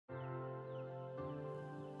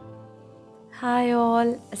Hi all,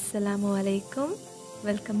 Assalamu alaikum.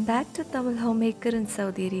 Welcome back to Tamil Homemaker in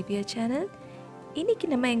Saudi Arabia channel. இன்னைக்கு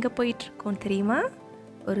நம்ம எங்க போயிட்டு இருக்கோம் தெரியுமா?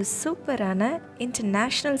 ஒரு சூப்பரான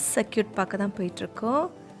இன்டர்நேஷனல் சர்க்யூட் பார்க்க தான் போயிட்டு இருக்கோம்.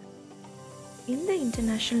 இந்த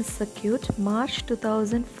இன்டர்நேஷனல் சர்க்யூட் மார்ச்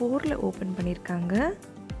 2004ல ஓபன் பண்ணிருக்காங்க.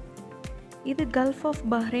 இது கல்ஃப் ஆஃப்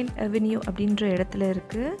பஹ்ரைன் அவென்யூ அப்படின்ற இடத்துல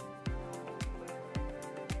இருக்கு.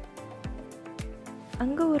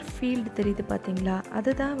 அங்க ஒரு ஃபீல்ட் தெரியுது பாத்தீங்களா?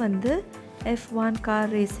 அதுதான் வந்து F1 car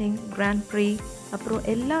racing, grand pre, அப்புறம்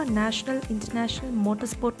எல்லா நேஷனல் இன்டர்நேஷ்னல் மோட்டார்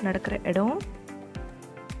ஸ்போர்ட் நடக்கிற இடம்.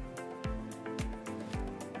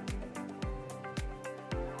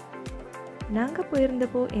 நாங்கள்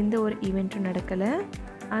போயிருந்தப்போ எந்த ஒரு ஈவெண்ட்டும் நடக்கலை,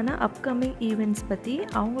 ஆனால் அப்கமிங் ஈவெண்ட்ஸ் பற்றி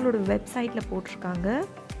அவங்களோட வெப்சைட்டில் போட்டிருக்காங்க.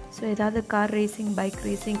 ஸோ ஏதாவது car racing, bike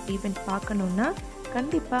racing event பார்க்கணுன்னா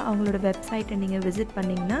கண்டிப்பாக அவங்களோட வெப்சைட்டை நீங்கள் விசிட்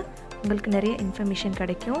பண்ணிங்கன்னா உங்களுக்கு நிறைய இன்ஃபர்மேஷன்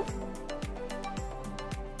கிடைக்கும்.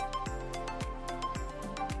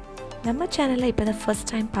 நம்ம சேனலை இப்போ தான் ஃபர்ஸ்ட்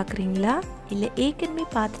டைம் பார்க்குறீங்களா, இல்லை ஏற்கனவே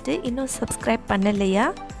பார்த்துட்டு இன்னும் சப்ஸ்கிரைப் பண்ணலையா?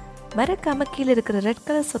 மறக்காமல் கீழே இருக்கிற ரெட்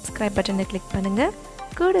கலர் சப்ஸ்கிரைப் பட்டனை கிளிக் பண்ணுங்கள்.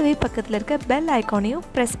 கூடவே பக்கத்தில் இருக்க பெல் ஐக்கானையும்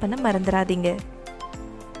ப்ரெஸ் பண்ண மறந்துடாதீங்க.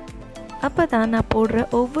 அப்போ தான் நான் போடுற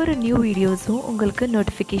ஒவ்வொரு நியூ வீடியோஸும் உங்களுக்கு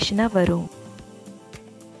நோட்டிஃபிகேஷனாக வரும்.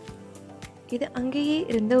 இது அங்கேயே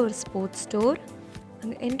இருந்த ஒரு ஸ்போர்ட்ஸ் ஸ்டோர்.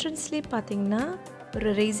 அங்கே என்ட்ரன்ஸ்லேயே பார்த்தீங்கன்னா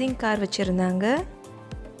ஒரு ரேசிங் கார் வச்சுருந்தாங்க.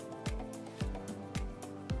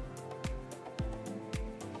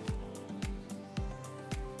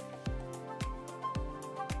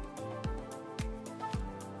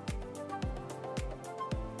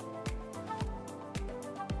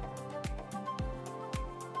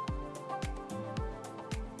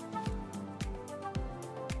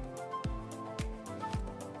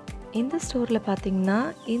 இந்த ஸ்டோரில் பார்த்தீங்கன்னா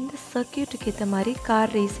இந்த சர்க்யூட்டுக்கு ஏற்ற மாதிரி,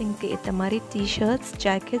 கார் ரேசிங்க்கு ஏற்ற மாதிரி டிஷர்ட்ஸ்,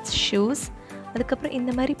 ஜாக்கெட்ஸ், ஷூஸ், அதுக்கப்புறம்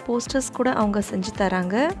இந்த மாதிரி போஸ்டர்ஸ் கூட அவங்க செஞ்சு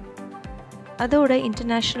தராங்க. அதோட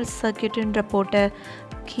இன்டர்நேஷ்னல் சர்க்யூட்டுன்ற போட்ட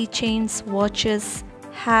key chains, watches,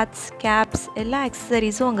 hats, caps எல்லா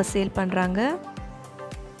அக்சசரிஸும் அங்கே சேல் பண்ணுறாங்க.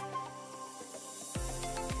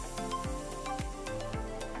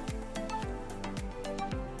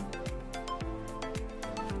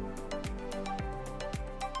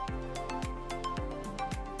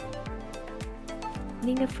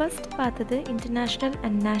 நீங்கள் ஃபர்ஸ்ட் பார்த்தது இன்டர்நேஷ்னல்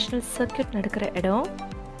அண்ட் நேஷ்னல் சர்க்யூட் நடக்கிற இடம்.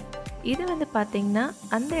 இது வந்து பார்த்தீங்கன்னா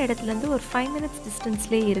அந்த இடத்துலேருந்து ஒரு 5 minutes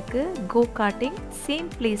டிஸ்டன்ஸ்லேயே இருக்குது. கோ கார்ட்டிங் சேம்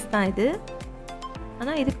பிளேஸ் தான் இது,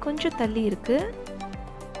 ஆனால் இது கொஞ்சம் தள்ளி இருக்குது.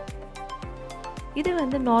 இது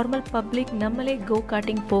வந்து நார்மல் பப்ளிக் நம்மளே கோ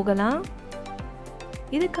கார்ட்டிங் போகலாம்.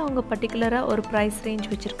 இதுக்கு அவங்க பர்டிகுலராக ஒரு ப்ரைஸ் ரேஞ்ச்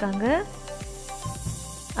வச்சுருக்காங்க.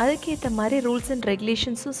 அதுக்கேற்ற மாதிரி ரூல்ஸ் அண்ட்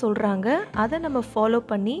ரெகுலேஷன்ஸும் சொல்கிறாங்க. அதை நம்ம ஃபாலோ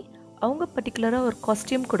பண்ணி அவங்க பர்டிகுலராக ஒரு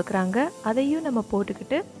காஸ்டியூம் கொடுக்குறாங்க. அதையும் நம்ம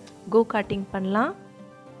போட்டுக்கிட்டு கோ கார்ட்டிங் பண்ணலாம்.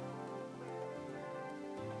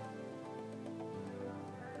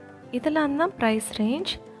 இதெல்லாம் தான் ப்ரைஸ்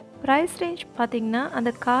ரேஞ்ச். ப்ரைஸ் ரேஞ்ச் பார்த்திங்கன்னா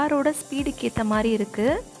அந்த காரோட ஸ்பீடுக்கு ஏற்ற மாதிரி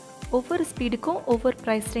இருக்குது. ஒவ்வொரு ஸ்பீடுக்கும் ஒவ்வொரு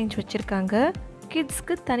ப்ரைஸ் ரேஞ்ச் வச்சுருக்காங்க.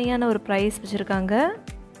 கிட்ஸ்க்கு தனியான ஒரு ப்ரைஸ் வச்சுருக்காங்க.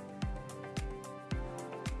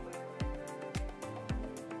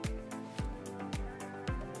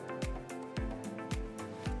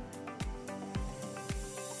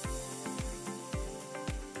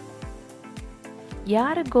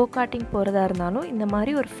 யார் கோ கார்ட்டிங் போகிறதா இருந்தாலும் இந்த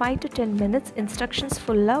மாதிரி ஒரு 5 to 10 minutes இன்ஸ்ட்ரக்ஷன்ஸ்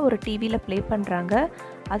ஃபுல்லாக ஒரு டிவியில் ப்ளே பண்ணுறாங்க.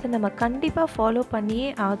 அதை நம்ம கண்டிப்பாக ஃபாலோ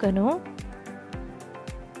பண்ணியே ஆகணும்.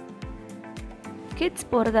 கிட்ஸ்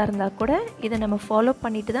போகிறதா இருந்தால் கூட இதை நம்ம ஃபாலோ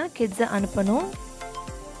பண்ணிட்டு தான் கிட்ஸை அனுப்பணும்.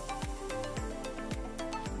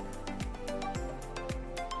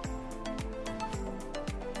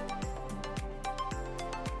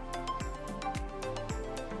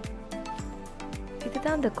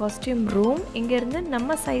 இதுதான் அந்த காஸ்டியூம் ரூம். இங்கேருந்து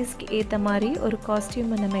நம்ம சைஸ்க்கு ஏற்ற மாதிரி ஒரு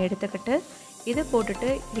காஸ்டியூமை நம்ம எடுத்துக்கிட்டு இதை போட்டுட்டு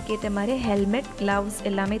இதுக்கேற்ற மாதிரி ஹெல்மெட், க்ளவுஸ்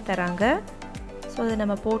எல்லாமே தராங்க. ஸோ அதை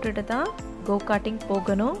நம்ம போட்டுட்டு தான் கோ கார்ட்டிங்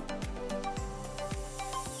போகணும்.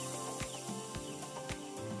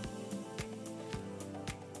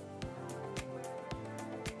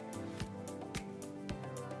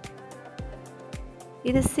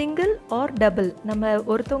 இது சிங்கிள் ஆர் டபுள், நம்ம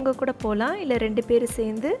ஒருத்தவங்க கூட போகலாம், இல்லை 2 பேர்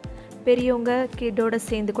சேர்ந்து பெரியவங்க கிட்டோட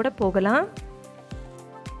சேர்ந்து கூட போகலாம்.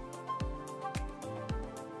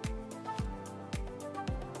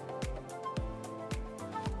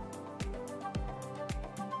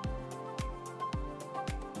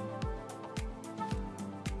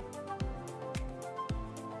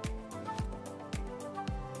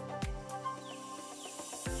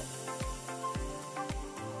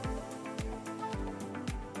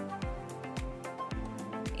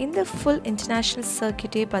 இந்த ஃபுல் இன்டர்நேஷ்னல்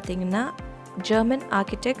சர்க்யூட்டே பார்த்தீங்கன்னா ஜெர்மன்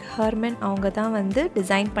ஆர்கிடெக்ட் ஹெர்மன் அவங்க தான் வந்து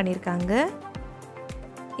டிசைன் பண்ணியிருக்காங்க.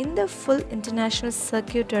 இந்த ஃபுல் இன்டர்நேஷ்னல்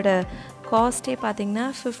சர்க்கியூட்டோட காஸ்ட்டே பார்த்திங்கன்னா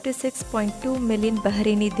 56.2 மில்லியன்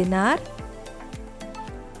பஹ்ரைனி தினார்.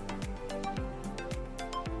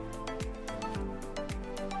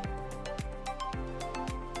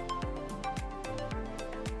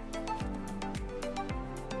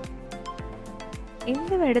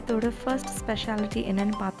 இந்த இடத்தோட ஃபர்ஸ்ட் ஸ்பெஷாலிட்டி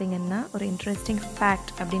என்னென்னு பார்த்தீங்கன்னா ஒரு இன்ட்ரெஸ்டிங்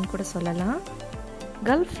ஃபேக்ட் அப்படின்னு கூட சொல்லலாம்.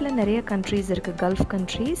 கல்ஃபில் நிறைய கண்ட்ரீஸ் இருக்குது, கல்ஃப்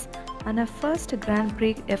கண்ட்ரீஸ். ஆனால் first grand pre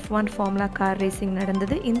F1 formula car racing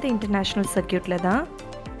நடந்தது இந்த இன்டர்நேஷ்னல் சர்க்கியூட்டில் தான்.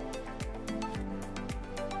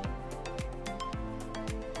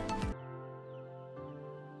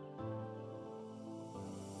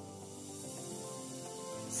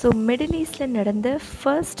 ஸோ மிடில் ஈஸ்டில் நடந்த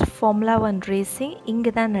ஃபர்ஸ்ட் ஃபார்முலா 1 ரேசிங்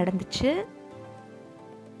இங்கே தான் நடந்துச்சு.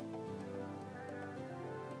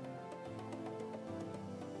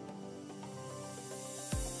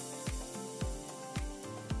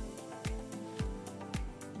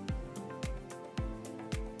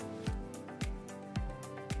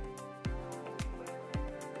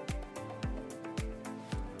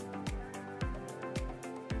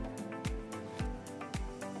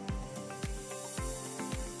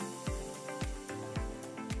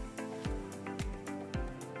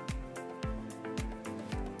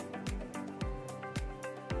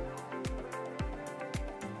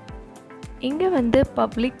 இங்கே வந்து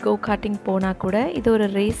பப்ளிக் கோ கார்ட்டிங் போனால் கூட இது ஒரு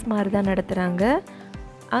ரேஸ் மாதிரி தான் நடத்துகிறாங்க.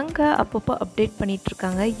 அங்கே அப்பப்போ அப்டேட்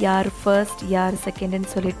பண்ணிகிட்ருக்காங்க யார் ஃபர்ஸ்ட் யார் செகண்டுன்னு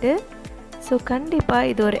சொல்லிட்டு. ஸோ கண்டிப்பாக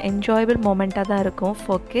இது ஒரு என்ஜாயபிள் மொமெண்ட்டாக தான் இருக்கும்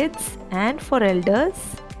for kids and for elders.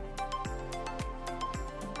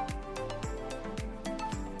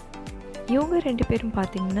 இவங்க 2 பேரும்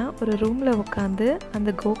பார்த்திங்கன்னா ஒரு ரூமில் உட்காந்து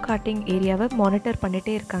அந்த கோ கார்ட்டிங் ஏரியாவை மானிட்டர்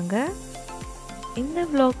பண்ணிகிட்டே இருக்காங்க. இந்த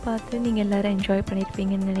vlog பார்த்து நீங்கள் எல்லோரும் என்ஜாய்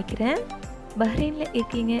பண்ணியிருப்பீங்கன்னு நினைக்கிறேன். பஹ்ரைனில்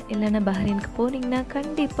இருக்கீங்க இல்லைன்னா பஹ்ரைனுக்கு போனீங்கன்னா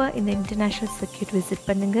கண்டிப்பாக இந்த இன்டர்நேஷ்னல் சர்க்கியூட் விசிட்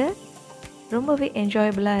பண்ணுங்கள். ரொம்பவே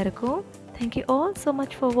என்ஜாயபுளாக இருக்கும். Thank you all so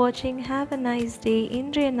much for வாட்சிங். Have a nice day.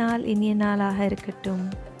 இன்றைய நாள் இனிய நாளாக இருக்கட்டும்.